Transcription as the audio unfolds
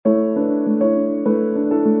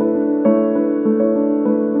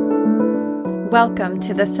Welcome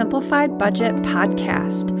to the Simplified Budget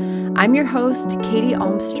Podcast. I'm your host, Katy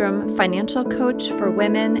Almstrom, financial coach for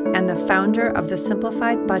women and the founder of the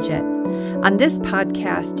Simplified Budget. On this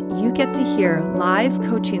podcast, you get to hear live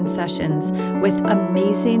coaching sessions with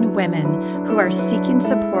amazing women who are seeking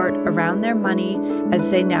support around their money as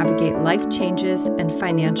they navigate life changes and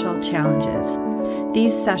financial challenges.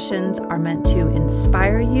 These sessions are meant to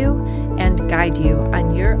inspire you and guide you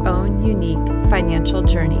on your own unique financial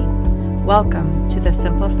journey. Welcome to the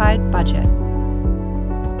Simplified Budget.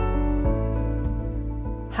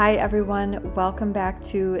 Hi everyone, welcome back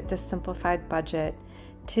to the Simplified Budget.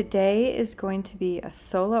 Today is going to be a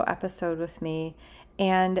solo episode with me,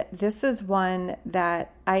 and this is one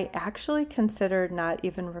that I actually considered not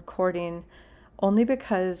even recording only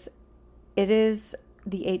because it is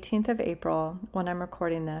the 18th of April when I'm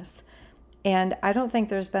recording this, and I don't think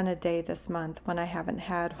there's been a day this month when I haven't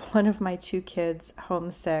had one of my two kids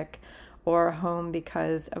homesick or home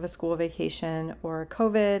because of a school vacation or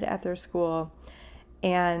COVID at their school.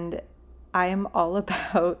 And I am all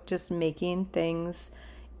about just making things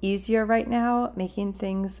easier right now, making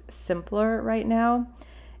things simpler right now.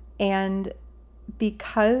 And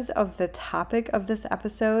because of the topic of this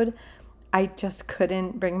episode, I just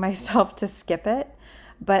couldn't bring myself to skip it.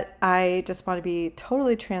 But I just want to be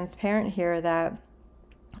totally transparent here that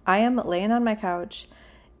I am laying on my couch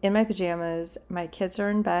in my pajamas, my kids are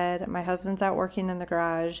in bed, my husband's out working in the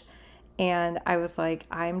garage, and I was like,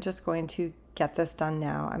 I'm just going to get this done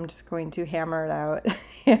now. I'm just going to hammer it out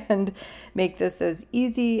and make this as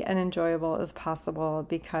easy and enjoyable as possible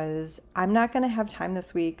because I'm not going to have time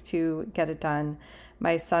this week to get it done.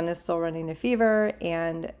 My son is still running a fever,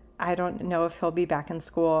 and I don't know if he'll be back in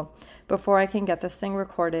school before I can get this thing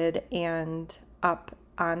recorded and up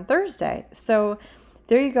on Thursday. So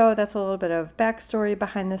there you go. That's a little bit of backstory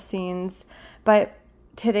behind the scenes. But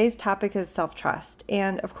today's topic is self-trust.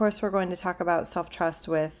 And of course, we're going to talk about self-trust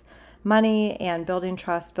with money and building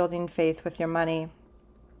trust, building faith with your money,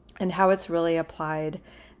 and how it's really applied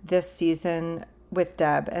this season with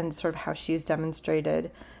Deb and sort of how she's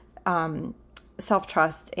demonstrated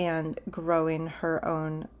self-trust and growing her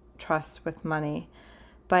own trust with money.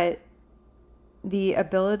 But the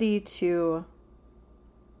ability to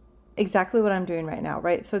exactly what I'm doing right now,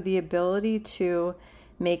 right? So the ability to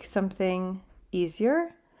make something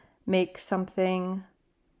easier, make something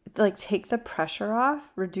like take the pressure off,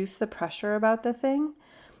 reduce the pressure about the thing,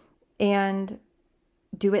 and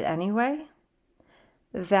do it anyway,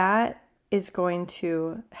 that is going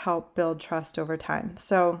to help build trust over time.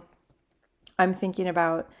 So I'm thinking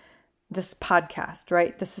about this podcast,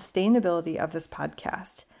 right? The sustainability of this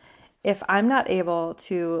podcast. If I'm not able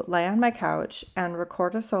to lay on my couch and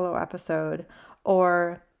record a solo episode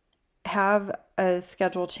or have a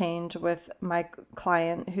schedule change with my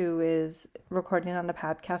client who is recording on the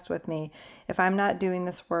podcast with me, if I'm not doing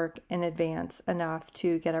this work in advance enough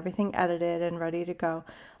to get everything edited and ready to go,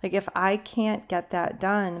 like if I can't get that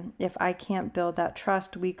done, if I can't build that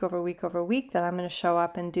trust week over week over week that I'm going to show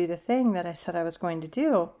up and do the thing that I said I was going to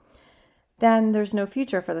do, then there's no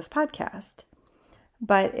future for this podcast.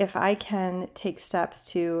 But if I can take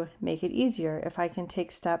steps to make it easier, if I can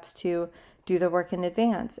take steps to do the work in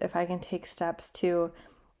advance, if I can take steps to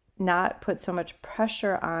not put so much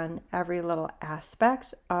pressure on every little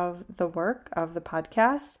aspect of the work of the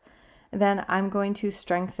podcast, then I'm going to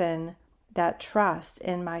strengthen that trust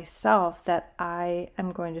in myself that I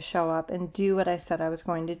am going to show up and do what I said I was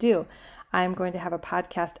going to do. I'm going to have a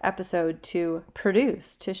podcast episode to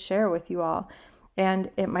produce, to share with you all.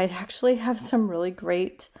 And it might actually have some really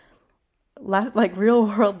great, like real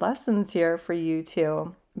world lessons here for you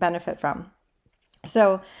to benefit from.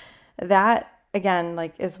 So that, again,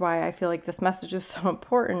 like is why I feel like this message is so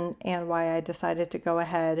important and why I decided to go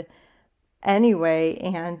ahead anyway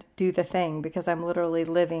and do the thing, because I'm literally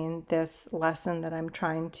living this lesson that I'm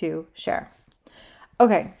trying to share.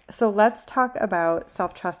 Okay, so let's talk about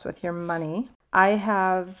self-trust with your money. I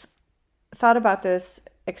have thought about this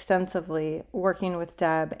extensively working with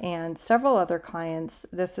Deb and several other clients.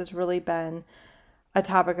 This has really been a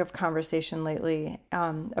topic of conversation lately.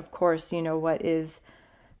 Of course, you know, what is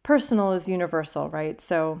personal is universal, right?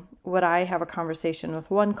 So what I have a conversation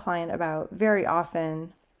with one client about, very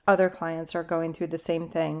often other clients are going through the same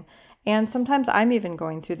thing. And sometimes I'm even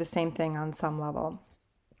going through the same thing on some level.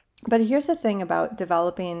 But here's the thing about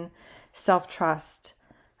developing self-trust,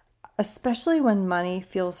 especially when money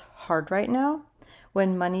feels hard right now,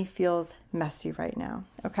 when money feels messy right now,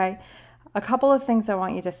 okay? A couple of things I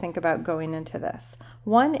want you to think about going into this.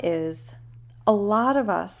 One is a lot of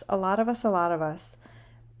us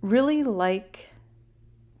really like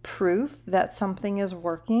proof that something is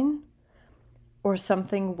working or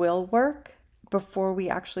something will work before we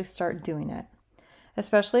actually start doing it,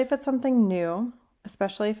 especially if it's something new,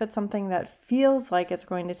 especially if it's something that feels like it's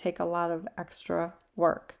going to take a lot of extra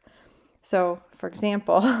work. So, for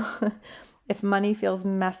example, if money feels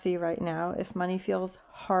messy right now, if money feels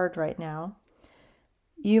hard right now,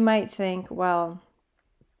 you might think, well,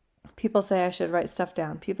 people say I should write stuff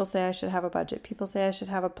down. People say I should have a budget. People say I should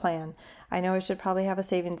have a plan. I know I should probably have a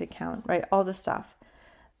savings account, right? All this stuff.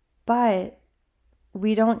 But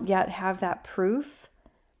we don't yet have that proof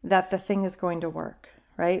that the thing is going to work,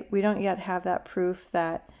 right? We don't yet have that proof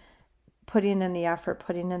that putting in the effort,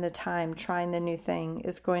 putting in the time, trying the new thing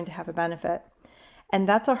is going to have a benefit. And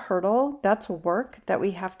that's a hurdle. That's work that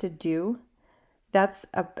we have to do. That's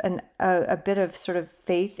a bit of sort of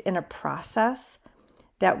faith in a process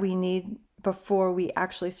that we need before we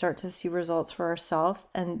actually start to see results for ourselves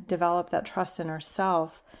and develop that trust in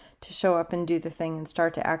ourselves to show up and do the thing and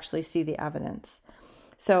start to actually see the evidence.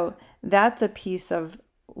 So that's a piece of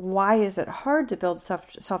why is it hard to build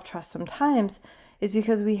self-trust sometimes, is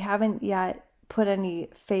because we haven't yet put any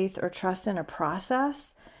faith or trust in a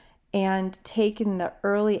process and taken the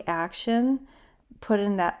early action, put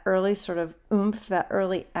in that early sort of oomph, that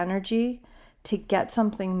early energy to get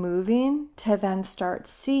something moving, to then start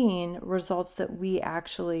seeing results that we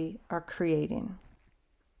actually are creating.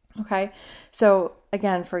 Okay, so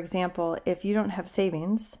again, for example, if you don't have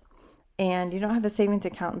savings and you don't have a savings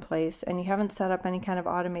account in place and you haven't set up any kind of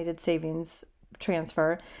automated savings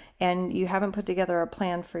transfer and you haven't put together a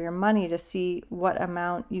plan for your money to see what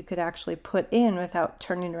amount you could actually put in without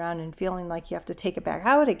turning around and feeling like you have to take it back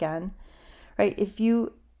out again, right? If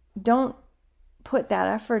you don't put that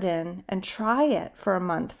effort in and try it for a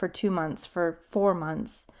month, for 2 months, for 4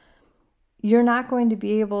 months, you're not going to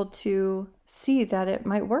be able to see that it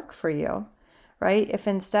might work for you, right? If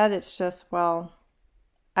instead it's just, well,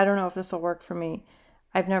 I don't know if this will work for me.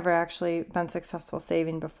 I've never actually been successful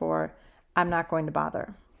saving before. I'm not going to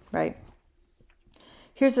bother, right?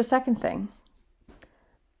 Here's the second thing.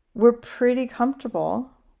 We're pretty comfortable,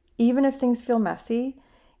 even if things feel messy,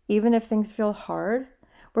 even if things feel hard,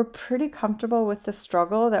 we're pretty comfortable with the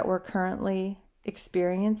struggle that we're currently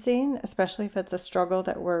experiencing, especially if it's a struggle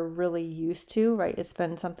that we're really used to, right? It's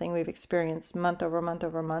been something we've experienced month over month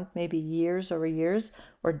over month, maybe years over years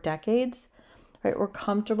or decades, right? We're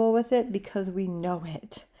comfortable with it because we know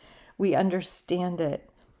it. We understand it.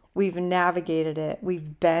 We've navigated it.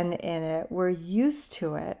 We've been in it. We're used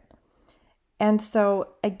to it. And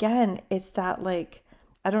so again, it's that like,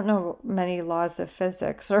 I don't know many laws of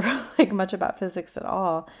physics or like much about physics at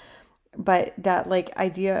all, but that like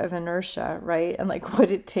idea of inertia, right? And like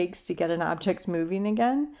what it takes to get an object moving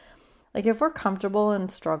again. Like if we're comfortable in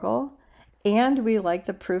struggle and we like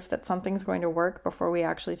the proof that something's going to work before we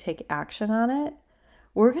actually take action on it,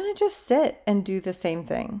 we're going to just sit and do the same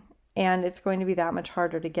thing. And it's going to be that much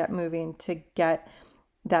harder to get moving, to get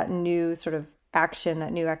that new sort of action,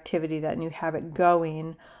 that new activity, that new habit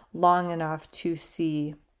going long enough to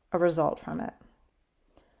see a result from it.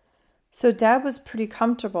 So Deb was pretty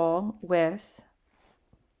comfortable with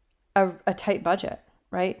a tight budget,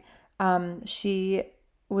 right? She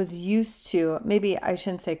was used to, maybe I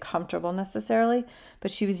shouldn't say comfortable necessarily,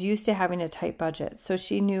 but she was used to having a tight budget. So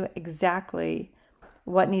she knew exactly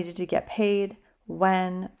what needed to get paid,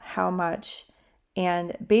 when, how much,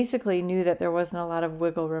 and basically knew that there wasn't a lot of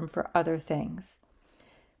wiggle room for other things.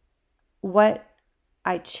 What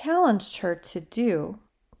I challenged her to do,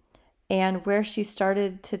 and where she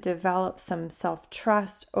started to develop some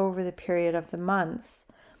self-trust over the period of the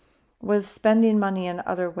months, was spending money in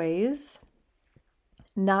other ways,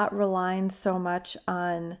 not relying so much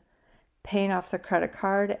on paying off the credit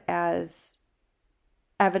card as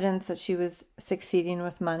evidence that she was succeeding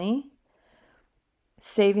with money,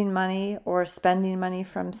 saving money or spending money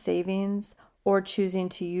from savings, or choosing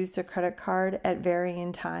to use the credit card at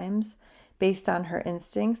varying times based on her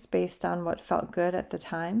instincts, based on what felt good at the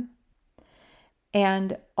time.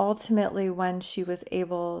 And ultimately, when she was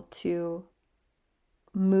able to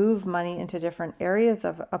move money into different areas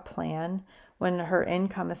of a plan, when her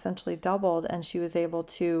income essentially doubled and she was able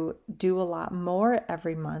to do a lot more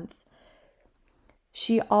every month,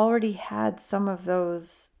 she already had some of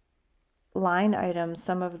those line items,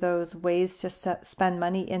 some of those ways to spend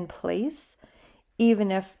money in place, even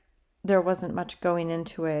if there wasn't much going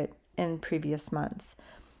into it in previous months.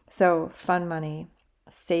 So fun money,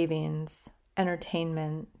 savings,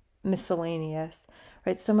 entertainment, miscellaneous,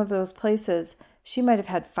 right? Some of those places, she might have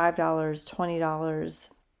had $5, $20,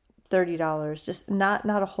 $30, just not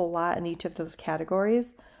a whole lot in each of those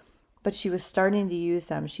categories, but she was starting to use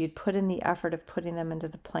them. She had put in the effort of putting them into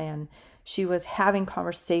the plan. She was having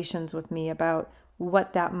conversations with me about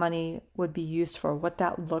what that money would be used for, what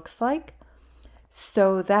that looks like,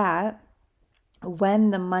 so that when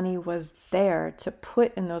the money was there to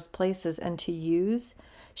put in those places and to use,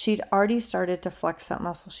 she'd already started to flex that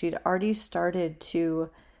muscle. She'd already started to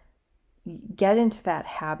get into that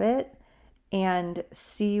habit and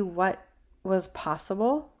see what was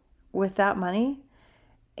possible with that money.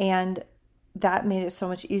 And that made it so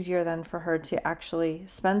much easier then for her to actually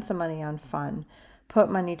spend some money on fun, put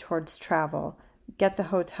money towards travel, get the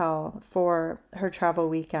hotel for her travel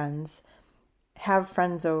weekends, have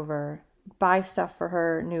friends over, buy stuff for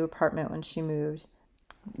her new apartment when she moved,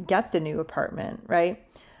 get the new apartment, right?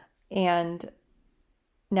 And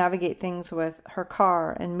navigate things with her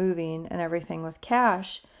car and moving and everything with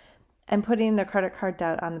cash, and putting the credit card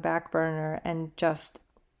debt on the back burner and just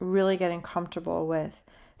really getting comfortable with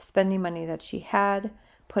spending money that she had,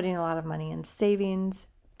 putting a lot of money in savings,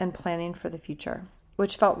 and planning for the future,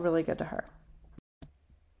 which felt really good to her.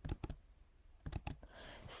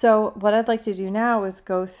 So what I'd like to do now is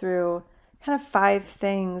go through kind of 5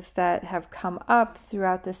 things that have come up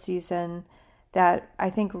throughout the season that I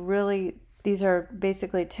think really, these are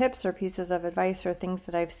basically tips or pieces of advice or things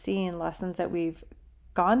that I've seen, lessons that we've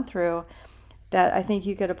gone through that I think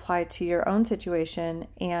you could apply to your own situation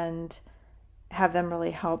and have them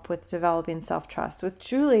really help with developing self-trust,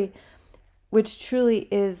 which truly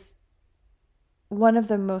is one of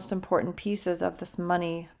the most important pieces of this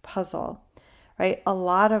money puzzle, right? A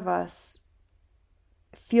lot of us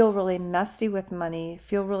feel really messy with money,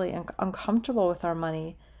 feel really uncomfortable with our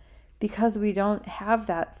money because we don't have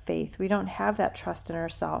that faith. We don't have that trust in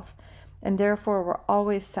ourselves. And therefore, we're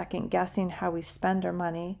always second guessing how we spend our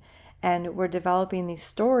money. And we're developing these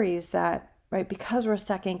stories that, right, because we're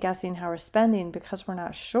second guessing how we're spending, because we're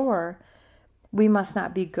not sure, we must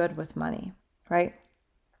not be good with money, right?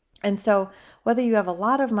 And so whether you have a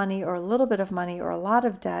lot of money or a little bit of money or a lot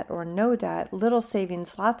of debt or no debt, little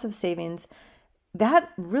savings, lots of savings,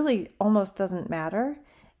 that really almost doesn't matter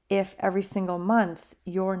if every single month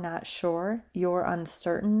you're not sure, you're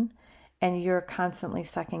uncertain, and you're constantly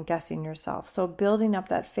second guessing yourself. So building up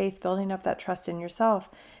that faith, building up that trust in yourself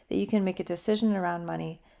that you can make a decision around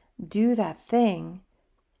money, do that thing,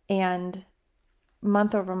 and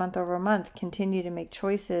month over month over month, continue to make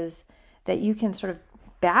choices that you can sort of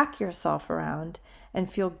back yourself around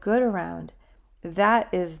and feel good around. That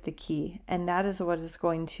is the key. And that is what is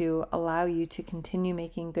going to allow you to continue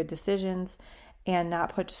making good decisions and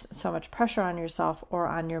not put so much pressure on yourself or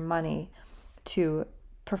on your money to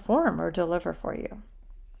perform or deliver for you.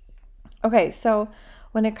 Okay, so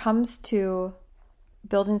when it comes to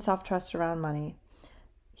building self-trust around money,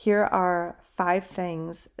 here are 5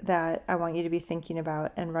 things that I want you to be thinking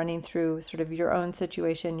about and running through sort of your own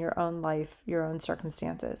situation, your own life, your own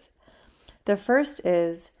circumstances. The first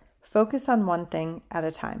is focus on one thing at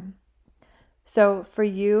a time. So for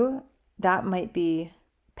you, that might be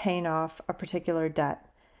paying off a particular debt.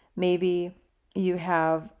 Maybe you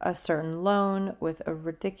have a certain loan with a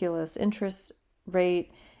ridiculous interest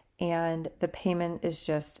rate and the payment is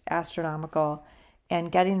just astronomical,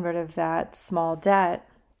 and getting rid of that small debt,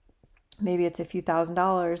 maybe it's a few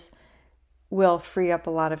 $1,000s, will free up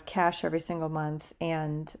a lot of cash every single month,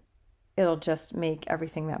 and it'll just make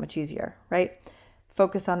everything that much easier, right?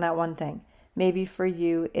 Focus on that one thing. Maybe for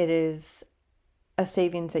you, it is a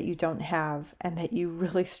savings that you don't have and that you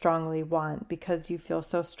really strongly want because you feel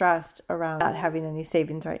so stressed around not having any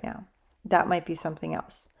savings right now. That might be something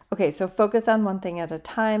else. Okay, so focus on one thing at a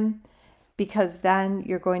time, because then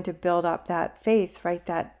you're going to build up that faith, right?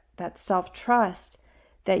 That self-trust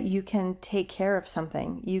that you can take care of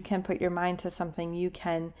something. You can put your mind to something. You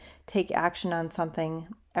can take action on something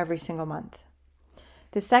every single month.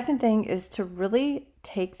 The second thing is to really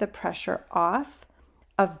take the pressure off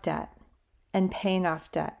of debt and paying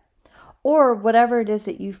off debt, or whatever it is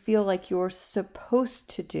that you feel like you're supposed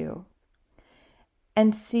to do,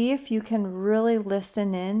 and see if you can really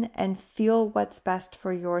listen in and feel what's best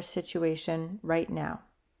for your situation right now.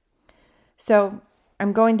 So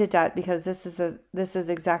I'm going to debt because this is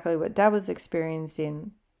exactly what Deb was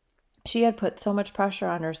experiencing. She had put so much pressure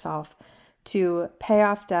on herself to pay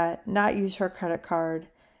off debt, not use her credit card.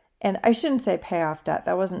 And I shouldn't say pay off debt.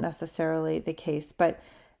 That wasn't necessarily the case, but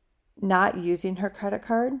not using her credit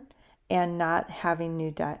card and not having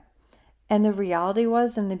new debt. And the reality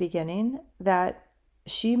was in the beginning that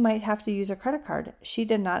she might have to use a credit card. She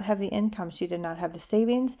did not have the income. She did not have the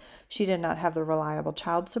savings. She did not have the reliable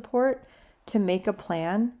child support to make a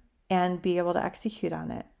plan and be able to execute on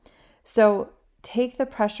it. So take the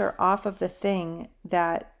pressure off of the thing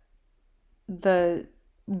that the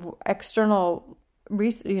external,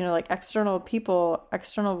 like external people,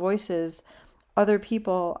 external voices, other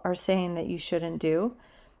people are saying that you shouldn't do,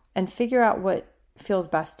 and figure out what feels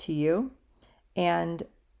best to you and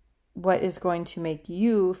what is going to make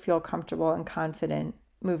you feel comfortable and confident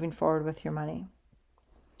moving forward with your money.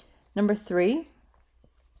 Number 3,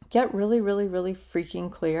 get really, really, really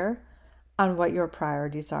freaking clear on what your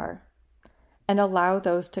priorities are and allow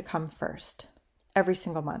those to come first every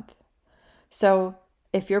single month. So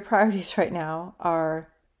if your priorities right now are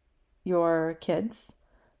your kids,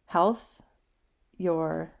 health,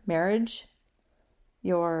 your marriage,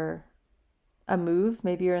 a move,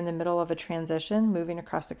 maybe you're in the middle of a transition, moving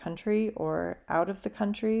across the country or out of the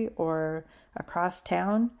country or across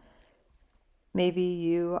town. Maybe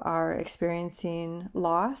you are experiencing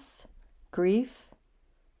loss, grief,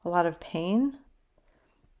 a lot of pain.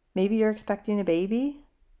 Maybe you're expecting a baby.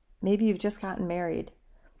 Maybe you've just gotten married.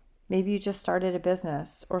 Maybe you just started a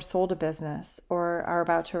business or sold a business or are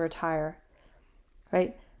about to retire,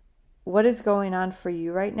 right? What is going on for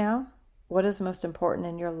you right now? What is most important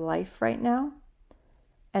in your life right now?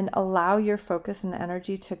 And allow your focus and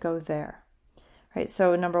energy to go there, right?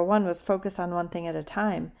 So number 1 was focus on one thing at a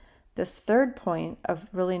time. This third point of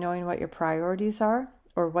really knowing what your priorities are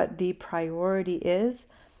or what the priority is.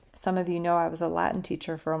 Some of you know I was a Latin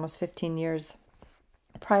teacher for almost 15 years.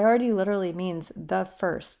 Priority literally means the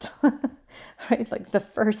first, right? Like the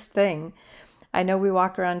first thing. I know we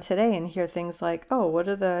walk around today and hear things like, oh, what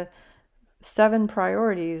are the 7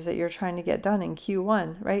 priorities that you're trying to get done in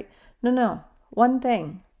Q1, right? No, one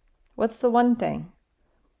thing. What's the one thing?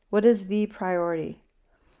 What is the priority?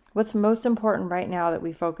 What's most important right now that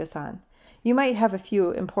we focus on? You might have a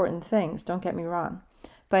few important things, don't get me wrong,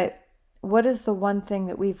 but what is the one thing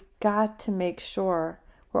that we've got to make sure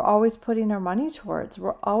we're always putting our money towards,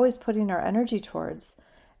 we're always putting our energy towards,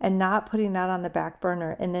 and not putting that on the back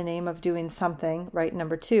burner in the name of doing something, right?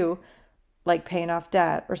 Number 2, like paying off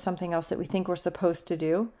debt or something else that we think we're supposed to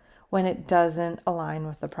do when it doesn't align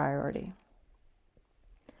with the priority.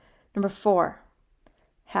 Number 4,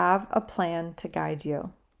 have a plan to guide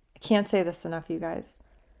you. I can't say this enough, you guys.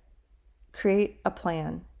 Create a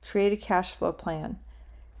plan. Create a cash flow plan.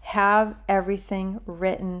 Have everything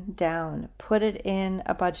written down. Put it in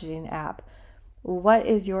a budgeting app. What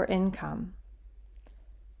is your income?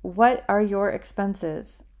 What are your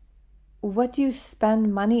expenses? What do you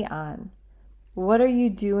spend money on? What are you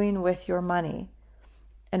doing with your money?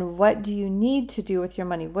 And what do you need to do with your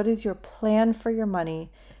money? What is your plan for your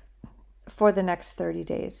money for the next 30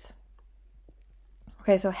 days?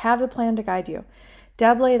 Okay, so have a plan to guide you.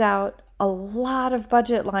 Deb laid out a lot of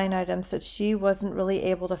budget line items that she wasn't really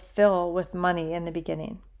able to fill with money in the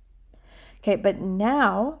beginning. Okay, but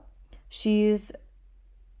now she's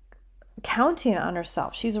counting on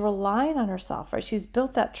herself. She's relying on herself, right? She's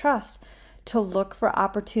built that trust to look for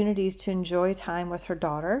opportunities to enjoy time with her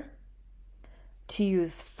daughter, to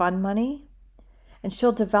use fun money, and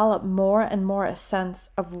she'll develop more and more a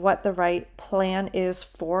sense of what the right plan is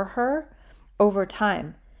for her over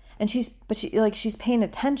time. And she's paying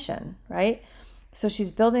attention, right? So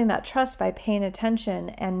she's building that trust by paying attention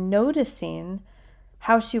and noticing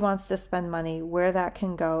how she wants to spend money, where that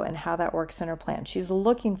can go, and how that works in her plan. She's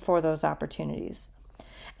looking for those opportunities.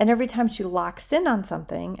 And every time she locks in on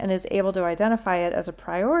something and is able to identify it as a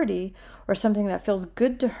priority or something that feels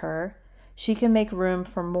good to her, she can make room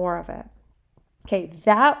for more of it. Okay,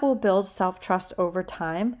 that will build self-trust over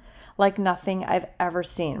time like nothing I've ever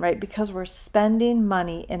seen, right? Because we're spending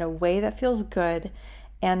money in a way that feels good,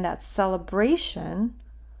 and that celebration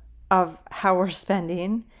of how we're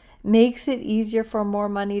spending makes it easier for more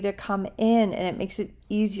money to come in, and it makes it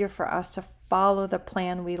easier for us to follow the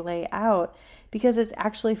plan we lay out because it's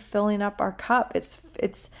actually filling up our cup.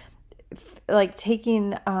 It's like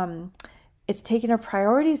taking our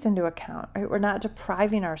priorities into account, right? We're not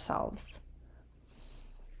depriving ourselves.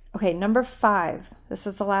 Okay, number 5, this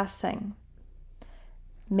is the last thing.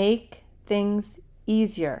 Make things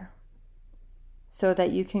easier so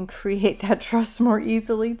that you can create that trust more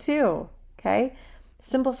easily too, okay?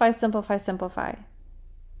 Simplify, simplify, simplify,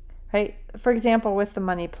 right? For example, with the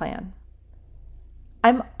money plan,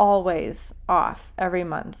 I'm always off every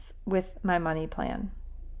month with my money plan,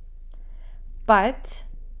 but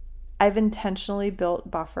I've intentionally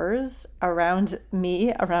built buffers around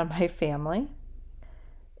me, around my family,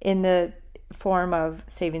 in the form of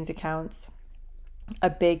savings accounts, a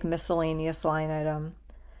big miscellaneous line item.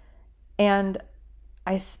 And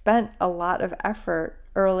I spent a lot of effort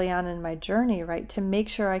early on in my journey, right, to make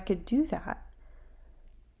sure I could do that.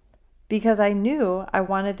 Because I knew I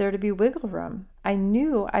wanted there to be wiggle room. I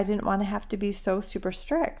knew I didn't want to have to be so super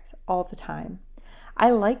strict all the time. I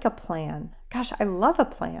like a plan. Gosh, I love a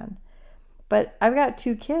plan. But I've got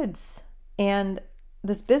 2 kids and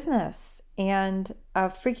this business and a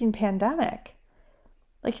freaking pandemic.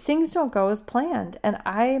 Like, things don't go as planned, and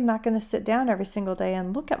I am not going to sit down every single day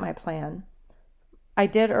and look at my plan. I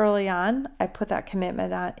did early on. I put that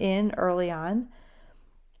commitment in early on.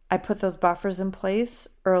 I put those buffers in place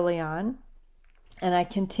early on, and I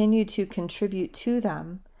continue to contribute to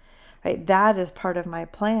them. Right? That is part of my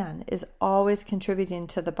plan, is always contributing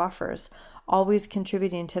to the buffers, always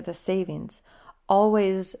contributing to the savings,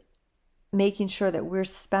 always making sure that we're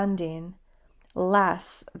spending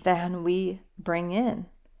less than we bring in.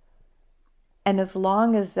 And as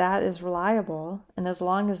long as that is reliable, and as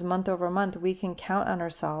long as month over month we can count on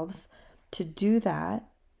ourselves to do that,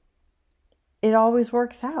 it always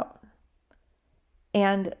works out.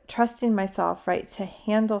 And trusting myself, right, to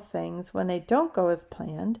handle things when they don't go as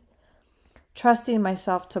planned, trusting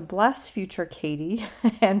myself to bless future Katy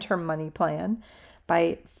and her money plan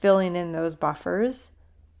by filling in those buffers,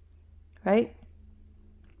 right?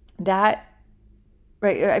 That,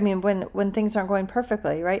 right, I mean, when things aren't going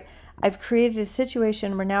perfectly, right? I've created a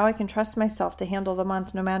situation where now I can trust myself to handle the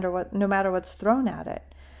month no matter what's thrown at it.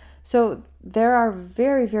 So there are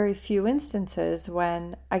very, very few instances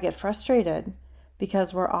when I get frustrated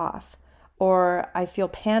because we're off, or I feel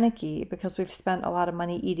panicky because we've spent a lot of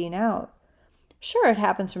money eating out. Sure, it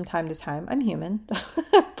happens from time to time. I'm human.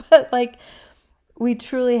 But like, we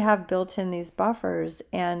truly have built in these buffers,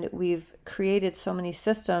 and we've created so many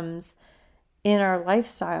systems in our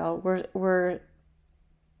lifestyle. We're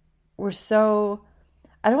so,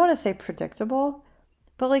 I don't want to say predictable,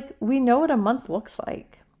 but like, we know what a month looks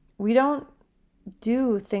like. We don't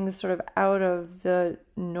do things sort of out of the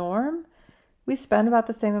norm. We spend about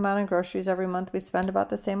the same amount on groceries every month. We spend about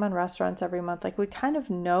the same on restaurants every month. Like, we kind of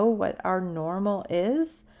know what our normal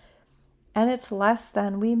is, and it's less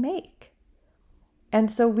than we make.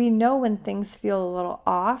 And so we know when things feel a little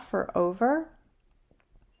off or over,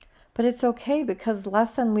 but it's okay, because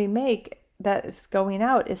less than we make that is going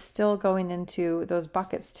out is still going into those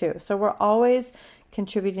buckets too. So we're always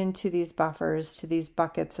contributing to these buffers, to these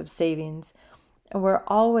buckets of savings, and we're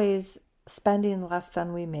always spending less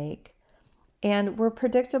than we make. And we're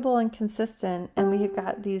predictable and consistent, and we've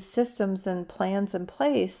got these systems and plans in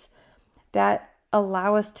place that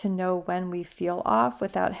allow us to know when we feel off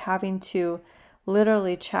without having to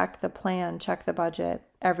literally check the plan, check the budget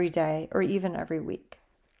every day or even every week.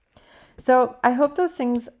 So I hope those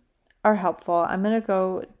things are helpful. I'm going to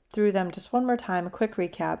go through them just one more time, a quick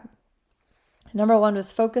recap. Number 1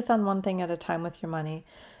 was focus on one thing at a time with your money.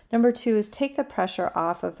 Number 2 is take the pressure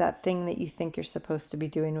off of that thing that you think you're supposed to be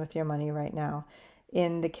doing with your money right now.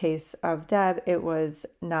 In the case of Deb, it was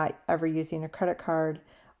not ever using a credit card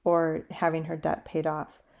or having her debt paid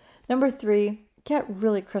off. Number 3, get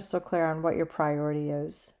really crystal clear on what your priority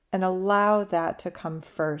is and allow that to come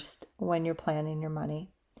first when you're planning your money.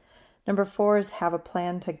 Number 4 is have a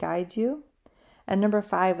plan to guide you. And number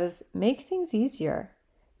 5 is make things easier,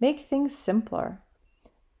 make things simpler,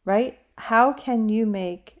 right? How can you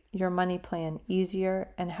make your money plan easier,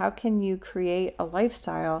 and how can you create a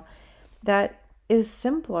lifestyle that is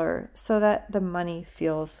simpler so that the money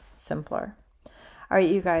feels simpler? All right,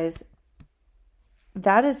 you guys,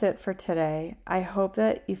 that is it for today. I hope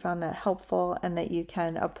that you found that helpful and that you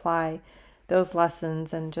can apply those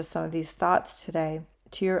lessons and just some of these thoughts today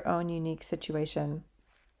to your own unique situation.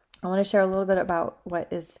 I want to share a little bit about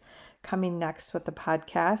what is coming next with the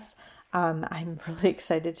podcast. I'm really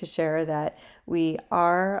excited to share that we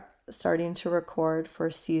are starting to record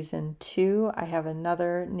for season 2. I have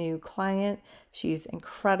another new client. She's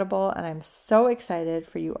incredible, and I'm so excited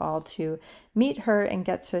for you all to meet her and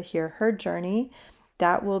get to hear her journey.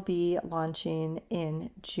 That will be launching in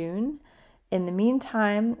June. In the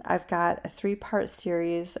meantime, I've got a 3-part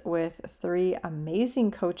series with 3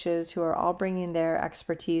 amazing coaches who are all bringing their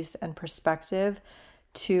expertise and perspective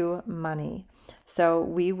to money. So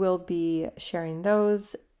we will be sharing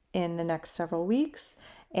those in the next several weeks,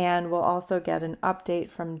 and we'll also get an update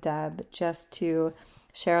from Deb just to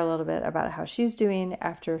share a little bit about how she's doing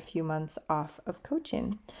after a few months off of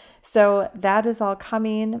coaching. So that is all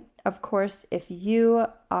coming. Of course, if you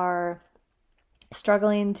are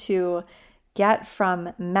struggling to get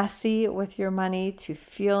from messy with your money to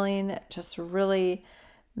feeling just really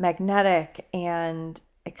magnetic and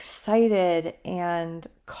excited and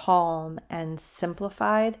calm and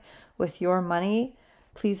simplified with your money,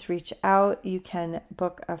 please reach out. You can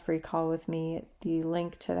book a free call with me. The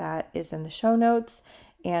link to that is in the show notes.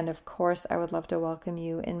 And of course, I would love to welcome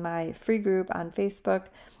you in my free group on Facebook.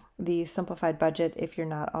 the Simplified Budget if you're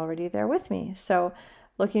not already there with me. So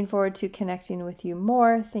looking forward to connecting with you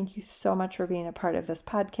more. Thank you so much for being a part of this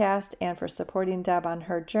podcast and for supporting Deb on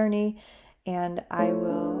her journey. And I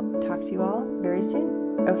will talk to you all very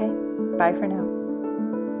soon. Okay, bye for now.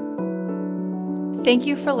 Thank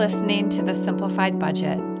you for listening to the Simplified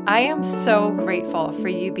Budget. I am so grateful for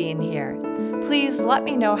you being here. Please let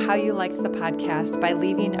me know how you liked the podcast by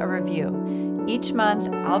leaving a review. Each month,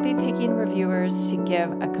 I'll be picking reviewers to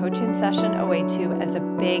give a coaching session away to as a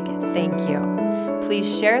big thank you.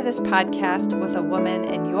 Please share this podcast with a woman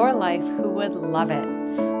in your life who would love it.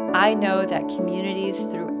 I know that communities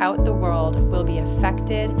throughout the world will be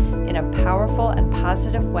affected in a powerful and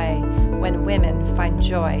positive way when women find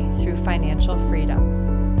joy through financial freedom.